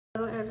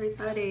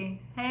everybody.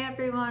 Hey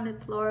everyone,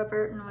 it's Laura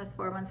Burton with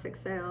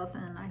 416 Sales,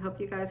 and I hope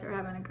you guys are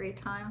having a great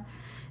time.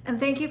 And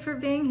thank you for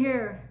being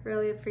here.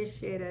 Really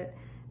appreciate it.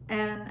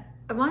 And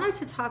I wanted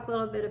to talk a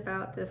little bit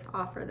about this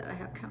offer that I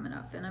have coming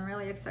up, and I'm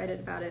really excited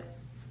about it.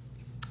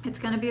 It's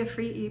going to be a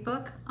free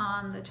ebook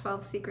on the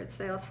 12 secret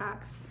sales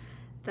hacks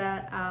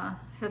that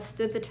have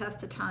stood the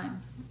test of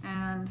time.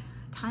 And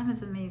time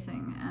is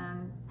amazing.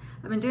 And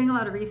I've been doing a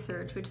lot of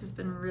research, which has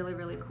been really,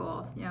 really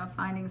cool. You know,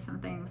 finding some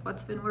things,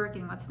 what's been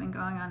working, what's been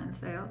going on in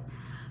sales.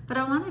 But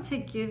I wanted to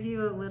give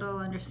you a little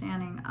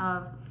understanding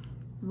of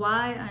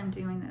why I'm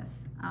doing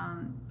this.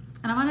 And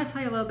I want to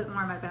tell you a little bit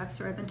more of my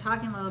backstory. I've been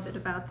talking a little bit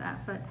about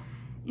that. But,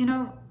 you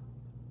know,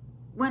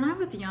 when I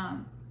was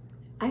young,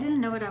 I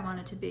didn't know what I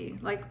wanted to be.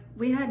 Like,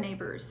 we had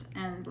neighbors,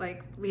 and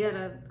like we had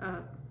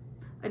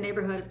a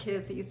neighborhood of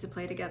kids that used to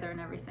play together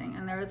and everything.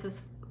 And there was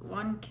this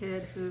one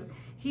kid who,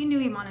 he knew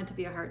he wanted to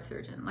be a heart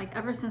surgeon, like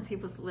ever since he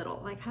was little.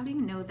 Like, how do you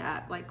know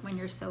that, like when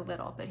you're so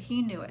little? But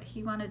he knew it.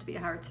 He wanted to be a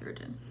heart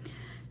surgeon.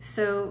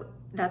 So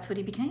that's what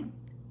he became.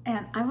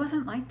 And I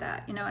wasn't like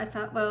that. You know, I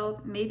thought,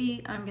 well,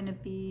 maybe I'm going to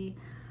be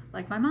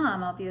like my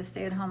mom. I'll be a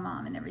stay-at-home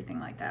mom and everything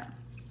like that.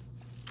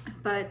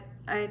 But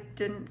I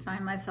didn't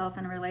find myself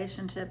in a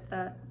relationship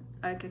that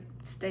I could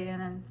stay in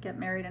and get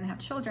married and have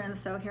children.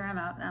 So here I'm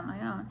out on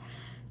my own.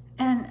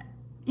 And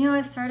you know,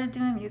 I started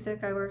doing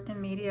music. I worked in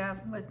media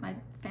with my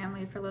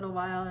family for a little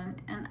while,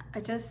 and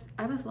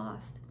I was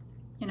lost.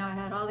 You know, I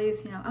had all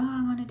these, you know, oh,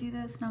 I want to do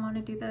this and I want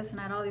to do this, and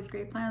I had all these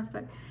great plans,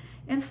 but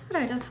instead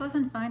I just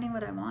wasn't finding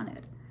what I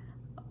wanted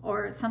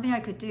or something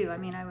I could do. I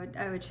mean, I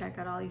would check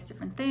out all these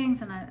different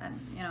things, and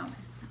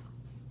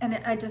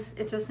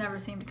it just never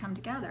seemed to come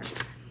together.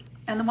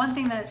 And the one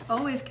thing that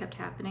always kept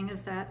happening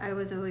is that I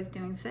was always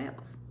doing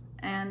sales.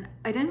 And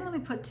I didn't really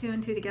put two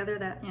and two together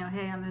that, you know,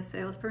 hey, I'm this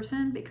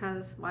salesperson,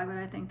 because why would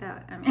I think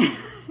that? I mean,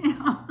 you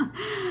know,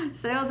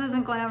 sales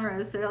isn't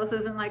glamorous. Sales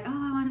isn't like, oh,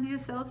 I want to be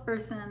a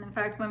salesperson. In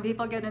fact, when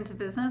people get into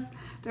business,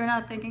 they're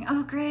not thinking,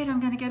 oh, great,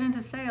 I'm going to get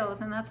into sales.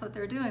 And that's what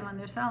they're doing when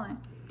they're selling.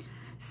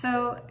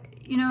 So,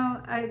 you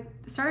know, I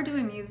started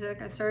doing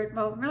music. I started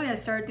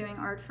doing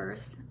art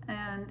first.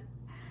 And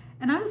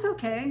I was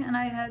okay. And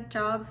I had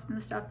jobs and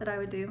stuff that I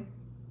would do.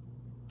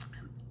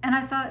 And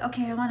I thought,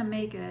 okay, I want to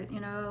make it, you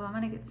know, I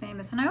want to get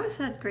famous. And I always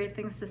had great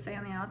things to say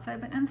on the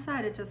outside, but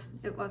inside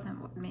it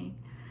wasn't me.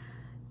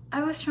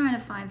 I was trying to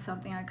find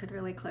something I could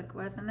really click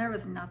with, and there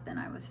was nothing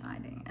I was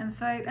finding. And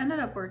so I ended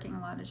up working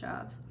a lot of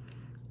jobs.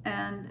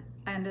 And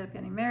I ended up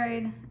getting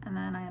married, and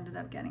then I ended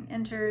up getting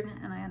injured,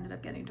 and I ended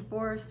up getting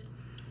divorced.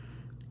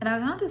 And I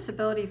was on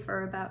disability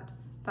for about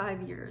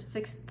 5 years,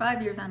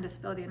 5 years on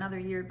disability, another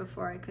year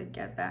before I could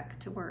get back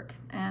to work.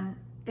 And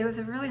it was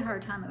a really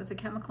hard time. It was a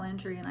chemical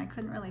injury, and I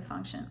couldn't really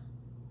function.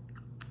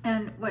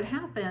 And what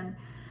happened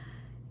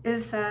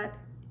is that,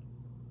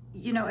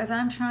 you know, as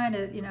I'm trying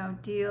to, you know,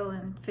 deal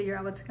and figure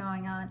out what's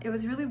going on, it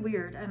was really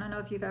weird. I don't know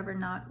if you've ever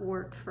not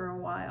worked for a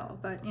while,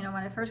 but, you know,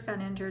 when I first got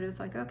injured, it was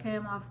like, okay,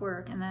 I'm off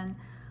work. And then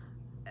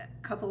a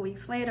couple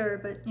weeks later,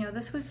 but, you know,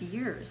 this was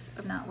years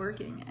of not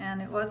working. And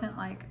it wasn't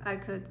like I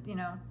could, you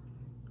know,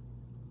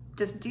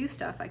 just do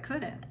stuff. I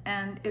couldn't.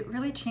 And it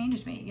really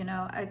changed me. You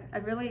know,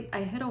 I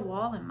hit a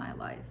wall in my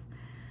life,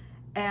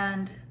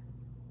 and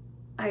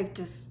I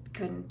just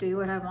couldn't do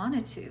what I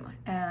wanted to.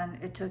 And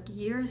it took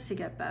years to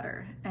get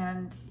better.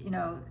 And, you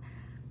know,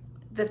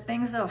 the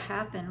things that'll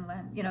happen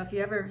when, you know, if you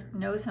ever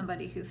know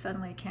somebody who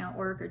suddenly can't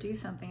work or do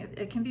something,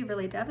 it can be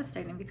really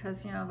devastating,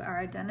 because, you know, our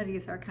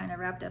identities are kind of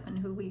wrapped up in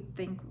who we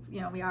think,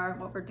 you know, we are and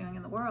what we're doing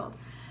in the world.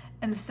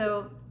 And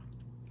so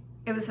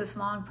it was this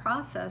long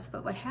process.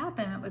 But what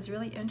happened, it was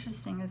really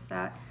interesting, is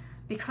that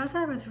because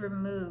I was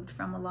removed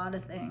from a lot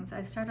of things,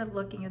 I started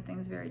looking at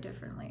things very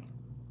differently.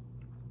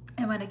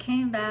 And when it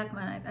came back,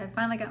 when I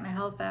finally got my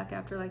health back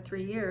after like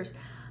 3 years,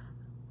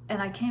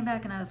 and I came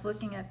back and I was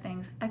looking at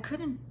things, I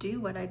couldn't do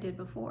what I did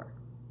before.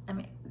 I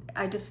mean,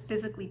 I just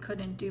physically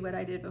couldn't do what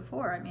I did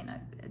before. I mean,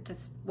 it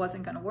just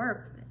wasn't going to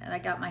work. And I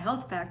got my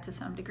health back to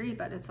some degree,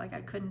 but it's like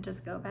I couldn't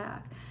just go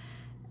back.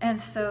 And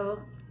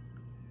so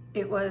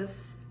it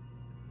was,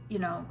 you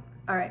know,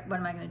 all right, what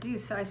am I going to do?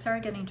 So I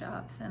started getting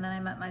jobs, and then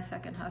I met my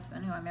second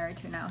husband, who I'm married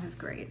to now, who's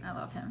great. I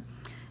love him.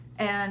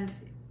 And,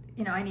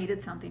 you know, I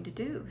needed something to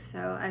do.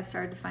 So I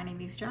started finding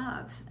these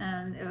jobs,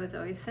 and it was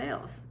always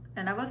sales.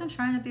 And I wasn't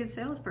trying to be a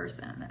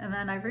salesperson. And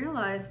then I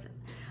realized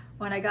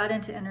when I got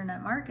into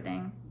internet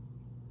marketing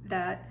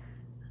that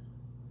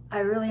I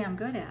really am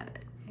good at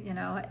it, you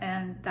know,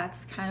 and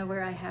that's kind of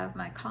where I have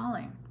my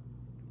calling.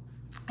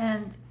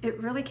 And it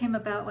really came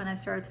about when I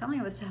started selling.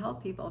 It was to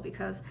help people,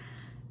 because,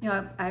 you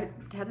know, I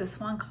had this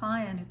one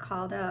client who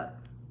called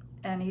up,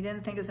 and he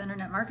didn't think his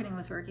internet marketing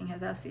was working,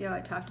 his SEO. I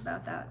talked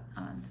about that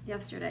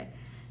yesterday.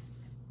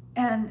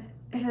 And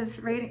his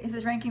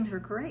rankings were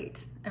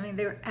great. I mean,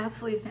 they were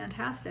absolutely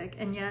fantastic,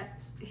 and yet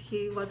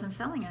he wasn't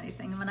selling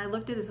anything. And when I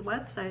looked at his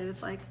website, it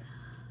was like,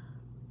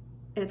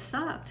 it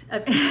sucked. I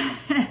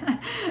mean,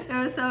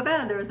 it was so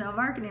bad. There was no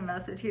marketing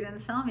message. He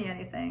didn't sell me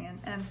anything.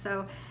 And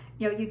so,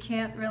 you know, you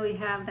can't really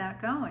have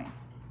that going.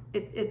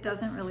 It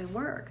doesn't really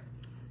work.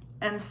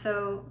 And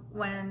so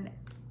when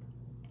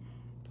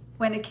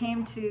when it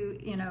came to,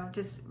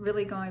 just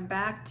really going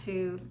back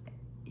to,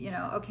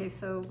 okay,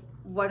 so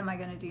what am I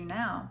going to do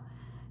now?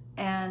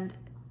 And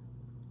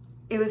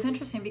it was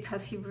interesting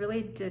because he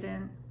really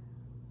didn't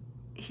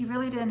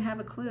have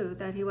a clue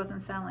that he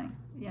wasn't selling.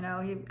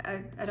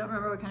 I don't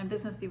remember what kind of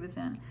business he was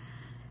in.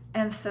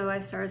 And so I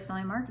started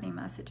selling marketing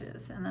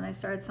messages, and then I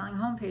started selling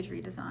homepage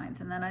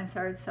redesigns, and then I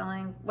started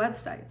selling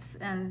websites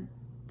and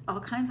all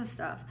kinds of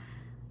stuff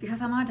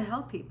because I wanted to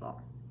help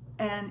people.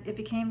 And it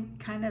became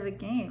kind of a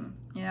game,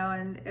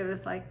 and it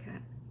was like,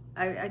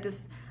 I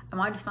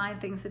wanted to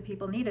find things that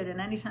people needed. And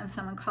anytime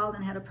someone called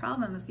and had a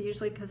problem, it was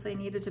usually because they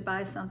needed to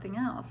buy something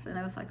else. And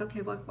I was like,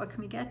 okay, what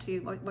can we get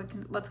you?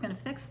 What's going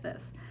to fix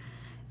this?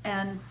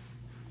 And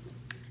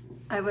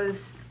I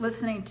was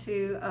listening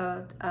to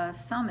a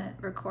summit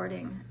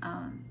recording,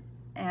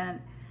 and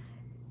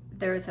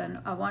there's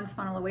a One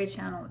Funnel Away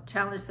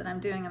challenge that I'm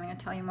doing. I'm going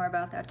to tell you more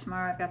about that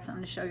tomorrow. I've got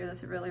something to show you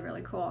that's really,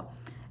 really cool.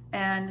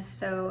 And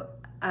so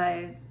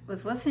I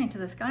was listening to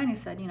this guy, and he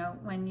said,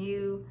 when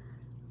you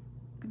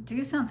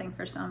do something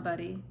for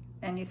somebody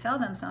and you sell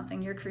them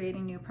something, you're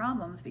creating new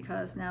problems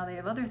because now they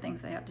have other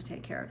things they have to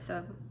take care of.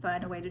 So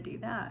find a way to do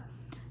that.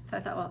 So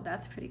I thought, well,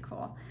 that's pretty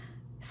cool.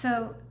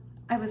 So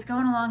I was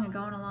going along,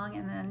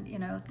 and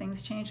then,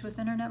 things changed with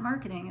internet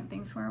marketing, and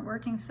things weren't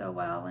working so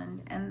well.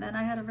 And then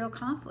I had a real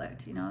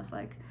conflict. It's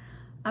like,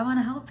 I want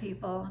to help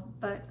people,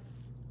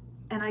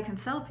 and I can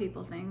sell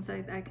people things.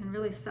 I can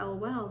really sell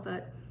well,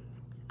 but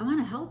I want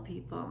to help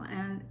people.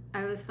 And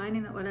I was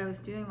finding that what I was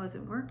doing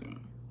wasn't working,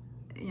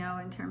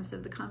 in terms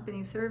of the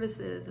company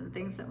services and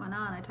things that went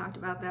on. I talked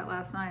about that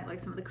last night,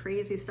 like some of the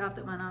crazy stuff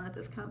that went on at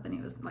this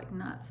company was like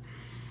nuts.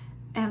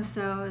 And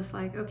so I was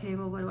like, okay,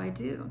 well, what do I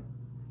do?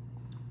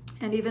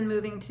 And even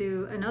moving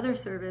to another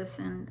service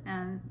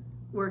and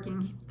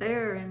working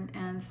there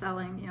and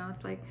selling,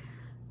 it's like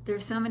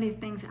there's so many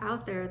things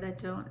out there that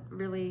don't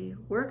really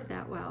work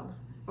that well.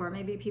 Or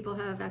maybe people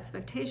have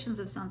expectations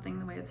of something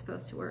the way it's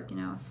supposed to work.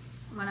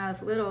 When I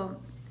was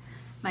little,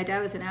 my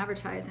dad was in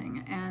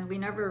advertising, and we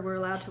never were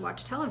allowed to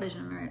watch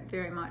television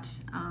very much.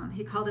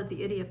 He called it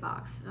the idiot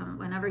box.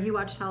 Whenever he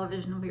watched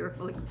television, we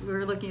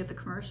were looking at the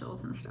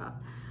commercials and stuff.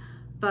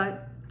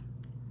 But,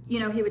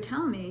 he would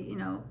tell me,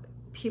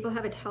 people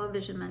have a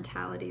television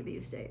mentality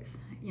these days.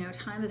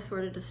 Time is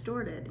sort of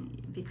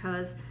distorted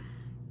because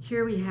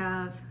here we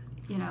have,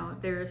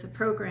 there's a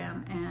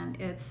program and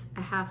it's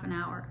a half an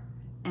hour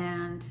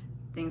and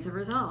things are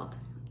resolved.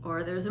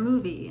 Or there's a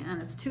movie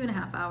and it's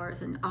 2.5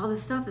 hours and all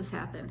this stuff has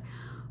happened.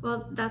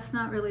 Well, that's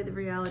not really the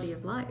reality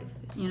of life.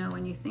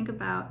 When you think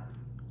about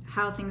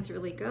how things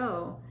really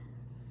go,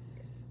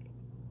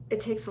 it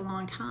takes a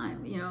long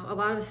time. A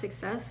lot of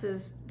success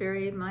is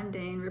very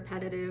mundane,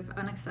 repetitive,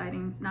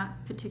 unexciting,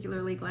 not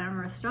particularly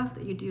glamorous stuff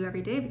that you do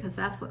every day because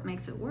that's what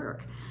makes it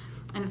work.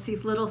 And it's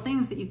these little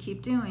things that you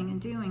keep doing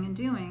and doing and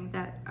doing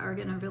that are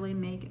going to really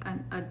make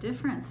a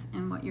difference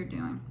in what you're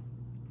doing.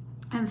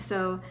 And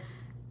so,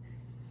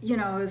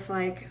 it's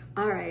like,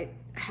 all right,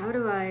 how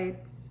do I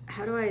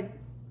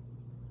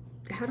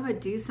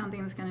do something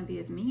that's going to be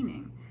of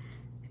meaning?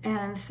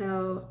 And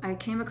so I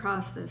came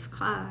across this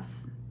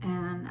class,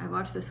 and I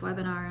watched this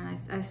webinar, and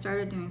I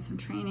started doing some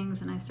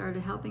trainings, and I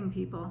started helping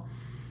people,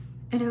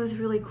 and it was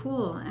really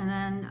cool. And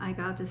then I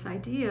got this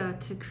idea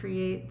to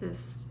create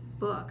this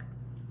book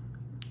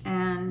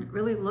and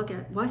really look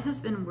at what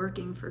has been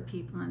working for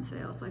people in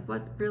sales, like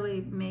what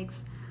really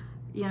makes,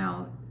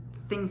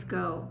 things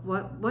go.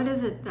 What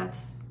is it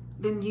that's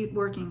been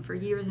working for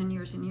years and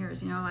years and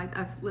years?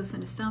 I've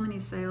listened to so many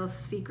sales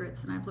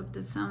secrets, and I've looked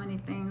at so many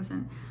things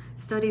and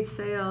studied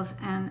sales,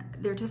 and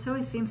there just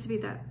always seems to be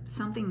that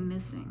something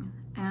missing.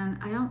 And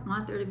I don't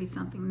want there to be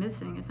something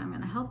missing if I'm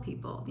going to help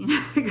people,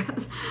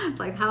 because it's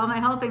like, how am I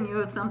helping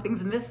you if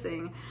something's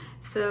missing?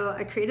 So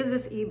I created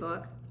this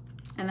ebook,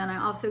 and then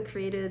I also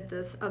created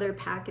this other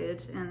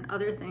package and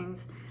other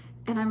things.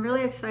 And I'm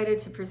really excited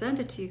to present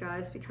it to you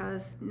guys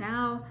because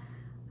now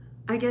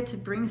I get to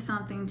bring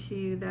something to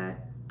you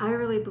that I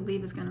really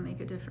believe is going to make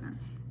a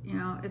difference.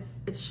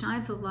 It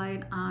shines a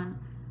light on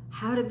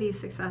how to be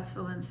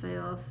successful in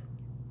sales.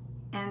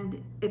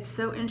 And it's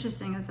so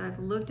interesting, as I've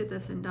looked at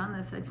this and done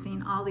this, I've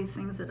seen all these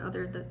things that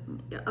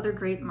other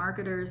great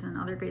marketers and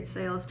other great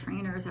sales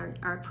trainers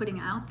are putting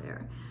out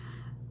there.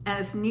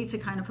 And it's neat to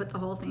kind of put the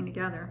whole thing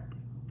together.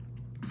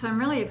 So I'm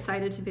really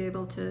excited to be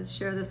able to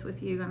share this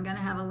with you. I'm going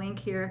to have a link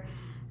here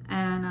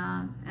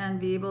and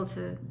be able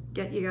to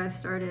get you guys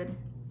started.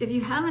 If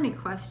you have any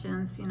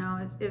questions,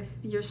 if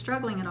you're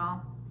struggling at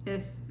all,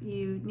 if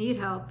you need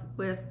help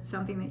with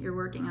something that you're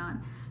working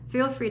on,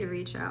 feel free to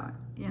reach out,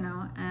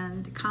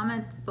 and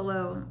comment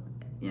below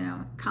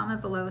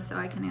so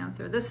I can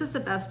answer. This is the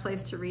best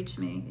place to reach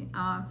me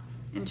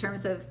in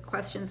terms of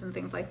questions and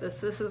things like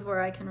this. This is where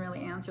I can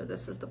really answer.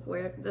 This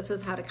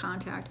is how to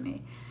contact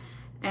me.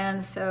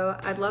 And so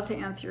I'd love to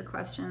answer your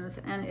questions.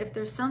 And if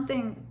there's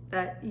something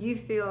that you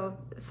feel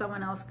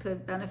someone else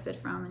could benefit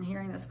from in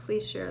hearing this,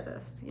 please share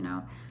this.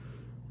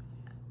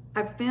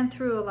 I've been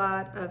through a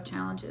lot of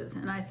challenges,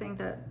 and I think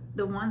that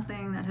the one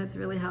thing that has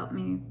really helped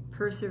me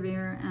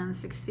persevere and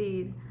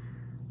succeed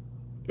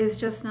is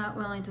just not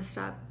willing to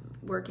stop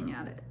working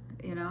at it.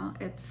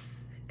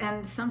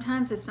 And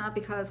sometimes it's not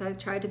because I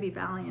tried to be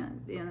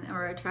valiant,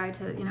 or I tried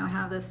to,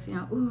 have this,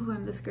 ooh,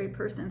 I'm this great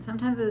person.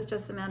 Sometimes it's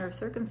just a matter of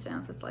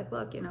circumstance. It's like,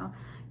 look,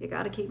 you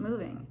got to keep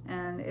moving.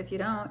 And if you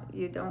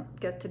don't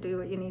get to do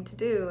what you need to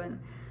do.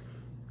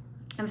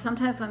 And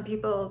sometimes when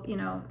people,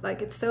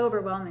 like, it's so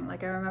overwhelming.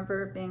 Like, I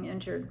remember being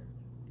injured,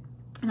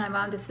 and I'm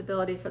on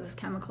disability for this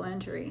chemical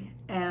injury.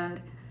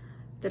 And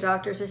the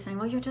doctors are saying,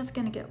 well, you're just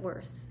going to get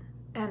worse.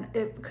 And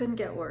it couldn't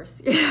get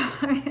worse.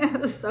 It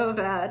was so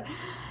bad.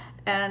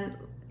 And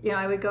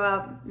I would go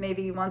out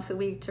maybe once a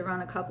week to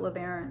run a couple of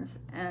errands,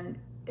 and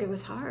it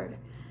was hard.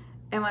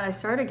 And when I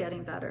started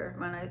getting better,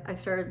 when I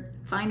started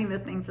finding the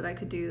things that I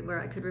could do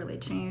where I could really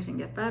change and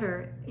get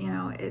better,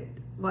 it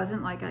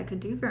wasn't like I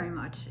could do very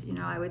much.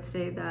 I would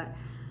say that,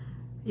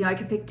 I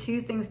could pick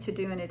 2 things to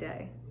do in a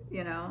day,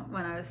 when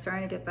I was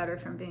starting to get better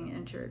from being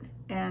injured.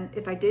 And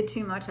if I did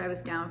too much, I was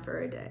down for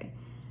a day.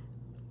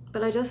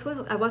 But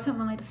I wasn't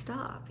willing to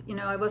stop.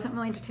 I wasn't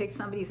willing to take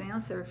somebody's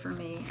answer for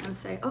me and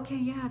say, okay,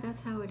 yeah,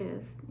 that's how it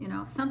is.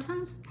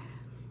 Sometimes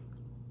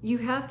you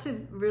have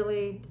to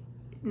really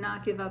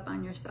not give up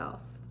on yourself.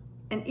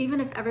 And even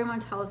if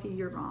everyone tells you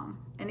you're wrong,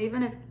 and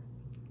even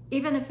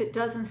if it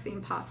doesn't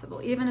seem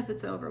possible, even if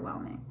it's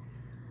overwhelming,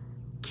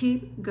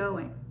 keep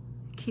going,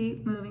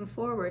 keep moving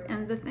forward.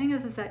 And the thing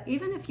is that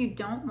even if you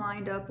don't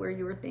wind up where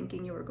you were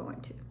thinking you were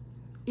going to,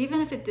 even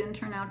if it didn't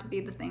turn out to be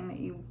the thing that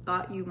you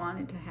thought you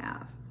wanted to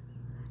have,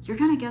 you're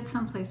going to get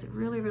someplace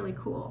really, really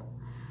cool.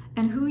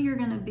 And who you're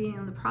going to be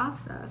in the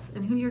process,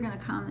 and who you're going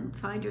to come and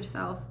find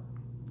yourself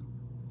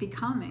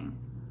becoming,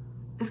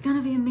 is going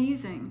to be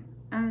amazing.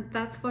 And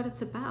that's what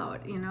it's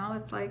about.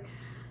 It's like,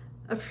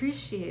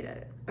 appreciate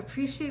it.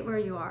 Appreciate where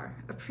you are.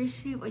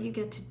 Appreciate what you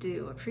get to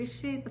do.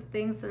 Appreciate the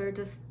things that are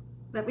just,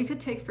 that we could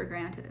take for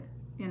granted.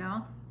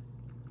 I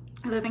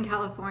live in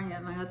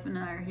California. My husband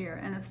and I are here,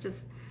 and it's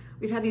just,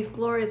 we've had these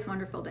glorious,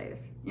 wonderful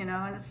days,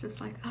 and it's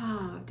just like,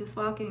 just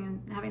walking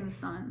and having the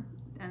sun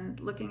and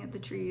looking at the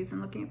trees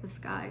and looking at the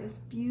sky is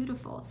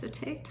beautiful. So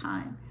take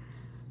time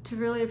to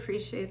really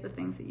appreciate the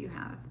things that you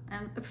have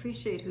and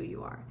appreciate who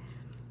you are,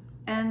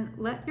 and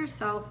let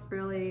yourself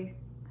really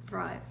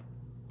thrive.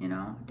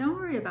 Don't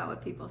worry about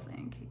what people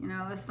think.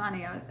 It was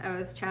funny. I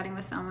was chatting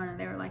with someone, and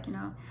they were like,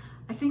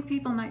 I think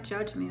people might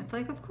judge me. It's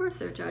like, of course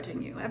they're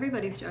judging you.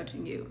 Everybody's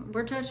judging you.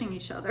 We're judging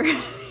each other.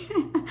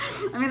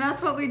 I mean,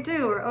 that's what we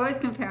do. We're always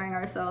comparing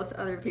ourselves to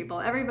other people.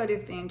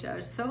 Everybody's being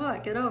judged. So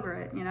what? Get over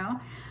it,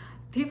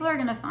 People are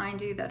going to find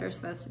you that are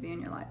supposed to be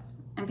in your life.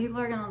 And people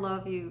are going to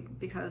love you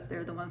because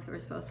they're the ones who are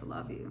supposed to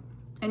love you.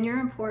 And you're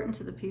important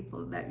to the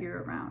people that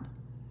you're around.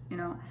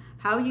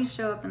 How you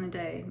show up in the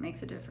day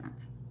makes a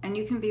difference. And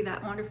you can be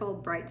that wonderful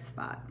bright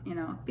spot,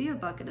 be a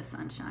bucket of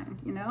sunshine,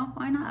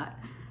 why not?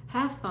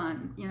 Have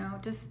fun,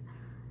 just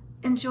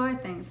enjoy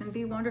things and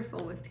be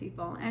wonderful with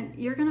people. And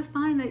you're going to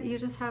find that you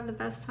just have the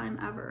best time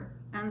ever.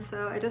 And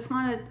so I just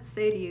want to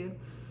say to you,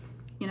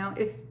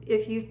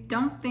 if you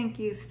don't think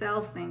you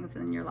sell things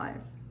in your life,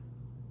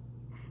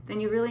 then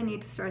you really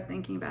need to start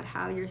thinking about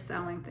how you're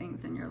selling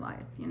things in your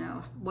life,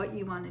 what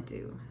you want to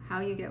do,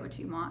 how you get what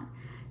you want.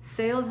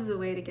 Sales is a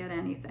way to get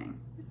anything.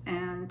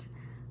 And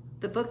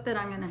the book that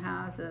I'm going to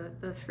have,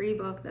 the free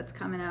book that's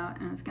coming out,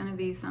 and it's going to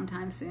be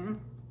sometime soon,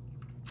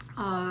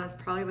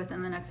 probably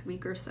within the next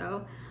week or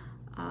so,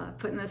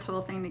 putting this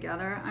whole thing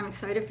together. I'm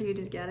excited for you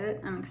to get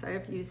it. I'm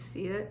excited for you to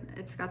see it.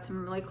 It's got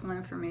some really cool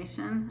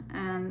information,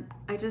 and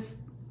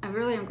I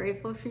really am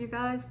grateful for you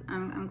guys.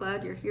 I'm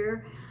glad you're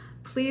here.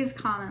 Please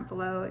comment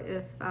below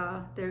if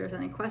there's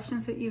any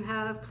questions that you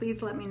have.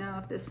 Please let me know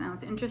if this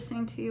sounds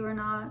interesting to you or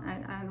not.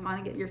 I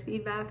want to get your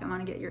feedback. I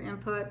want to get your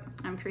input.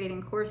 I'm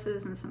creating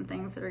courses and some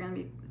things that are going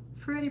to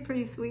be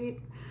pretty sweet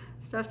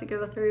stuff to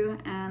go through.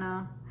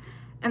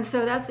 And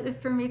so that's it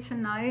for me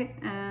tonight.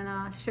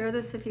 And share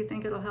this if you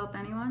think it'll help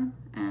anyone.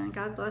 And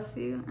God bless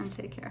you, and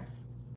take care.